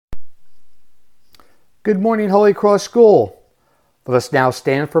Good morning, Holy Cross School. Let us now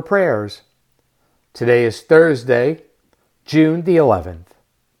stand for prayers. Today is Thursday, June the 11th.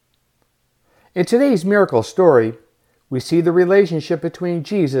 In today's miracle story, we see the relationship between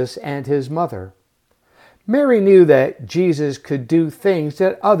Jesus and his mother. Mary knew that Jesus could do things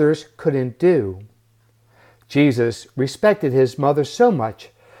that others couldn't do. Jesus respected his mother so much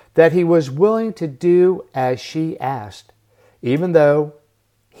that he was willing to do as she asked, even though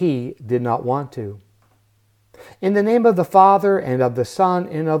he did not want to. In the name of the Father, and of the Son,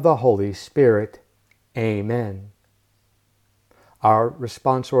 and of the Holy Spirit. Amen. Our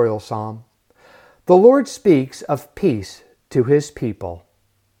responsorial psalm. The Lord speaks of peace to his people.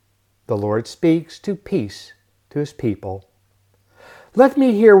 The Lord speaks to peace to his people. Let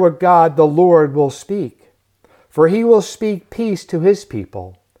me hear what God the Lord will speak, for he will speak peace to his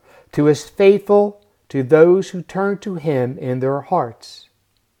people, to his faithful, to those who turn to him in their hearts.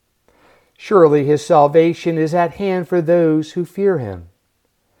 Surely his salvation is at hand for those who fear him,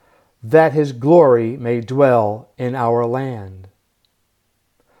 that his glory may dwell in our land.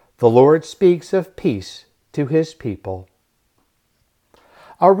 The Lord speaks of peace to his people.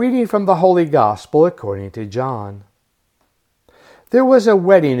 Our reading from the Holy Gospel according to John. There was a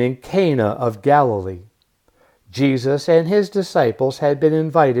wedding in Cana of Galilee. Jesus and his disciples had been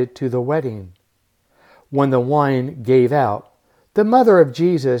invited to the wedding. When the wine gave out, the mother of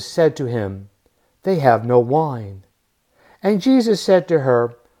Jesus said to him, "They have no wine." And Jesus said to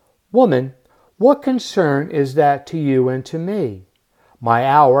her, "Woman, what concern is that to you and to me? My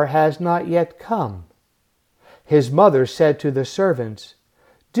hour has not yet come." His mother said to the servants,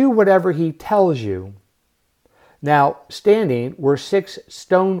 "Do whatever he tells you." Now standing were 6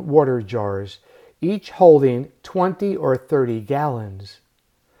 stone water jars, each holding 20 or 30 gallons.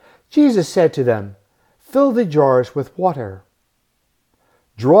 Jesus said to them, "Fill the jars with water.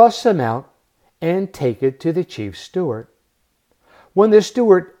 Draw some out and take it to the chief steward." When the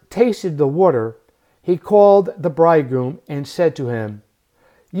steward tasted the water, he called the bridegroom and said to him,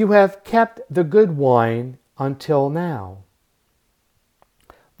 "You have kept the good wine until now."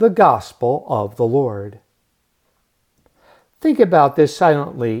 The Gospel of the Lord. Think about this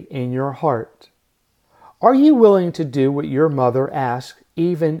silently in your heart. Are you willing to do what your mother asks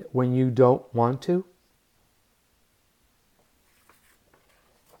even when you don't want to?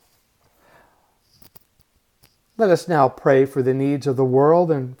 Let us now pray for the needs of the world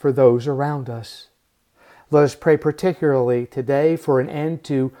and for those around us. Let us pray particularly today for an end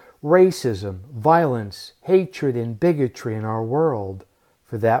to racism, violence, hatred, and bigotry in our world.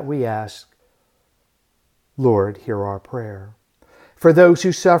 For that we ask, Lord, hear our prayer. For those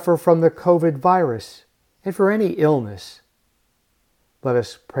who suffer from the COVID virus and for any illness, let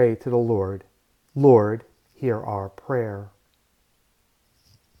us pray to the Lord. Lord, hear our prayer.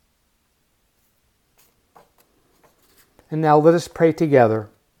 And now let us pray together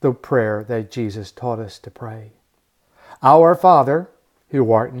the prayer that Jesus taught us to pray. Our Father,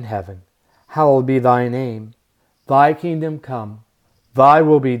 who art in heaven, hallowed be thy name. Thy kingdom come, thy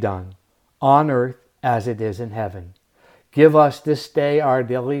will be done, on earth as it is in heaven. Give us this day our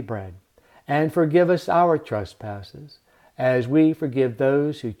daily bread, and forgive us our trespasses, as we forgive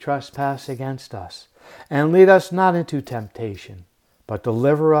those who trespass against us. And lead us not into temptation, but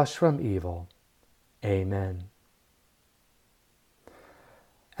deliver us from evil. Amen.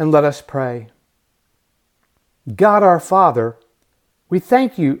 And let us pray. God our Father, we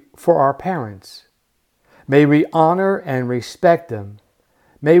thank you for our parents. May we honor and respect them.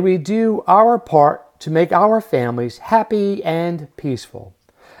 May we do our part to make our families happy and peaceful.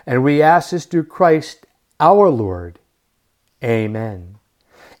 And we ask this through Christ our Lord. Amen.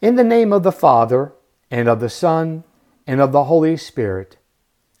 In the name of the Father, and of the Son, and of the Holy Spirit.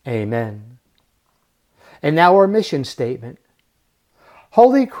 Amen. And now our mission statement.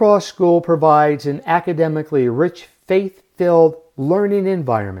 Holy Cross School provides an academically rich, faith-filled learning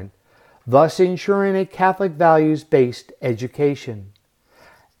environment, thus ensuring a Catholic values-based education.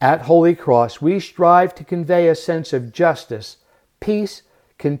 At Holy Cross, we strive to convey a sense of justice, peace,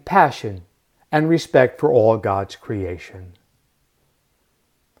 compassion, and respect for all God's creation.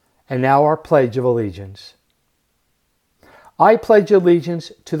 And now our Pledge of Allegiance. I pledge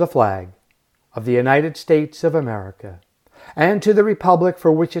allegiance to the flag of the United States of America, and to the republic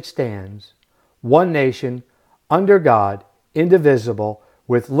for which it stands, one nation, under God, indivisible,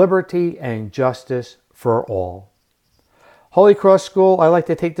 with liberty and justice for all. Holy Cross School, I'd like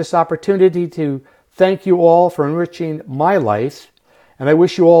to take this opportunity to thank you all for enriching my life, and I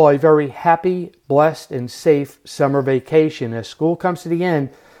wish you all a very happy, blessed, and safe summer vacation. As school comes to the end,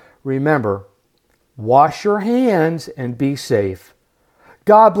 remember, wash your hands and be safe.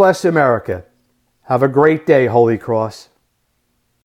 God bless America. Have a great day, Holy Cross.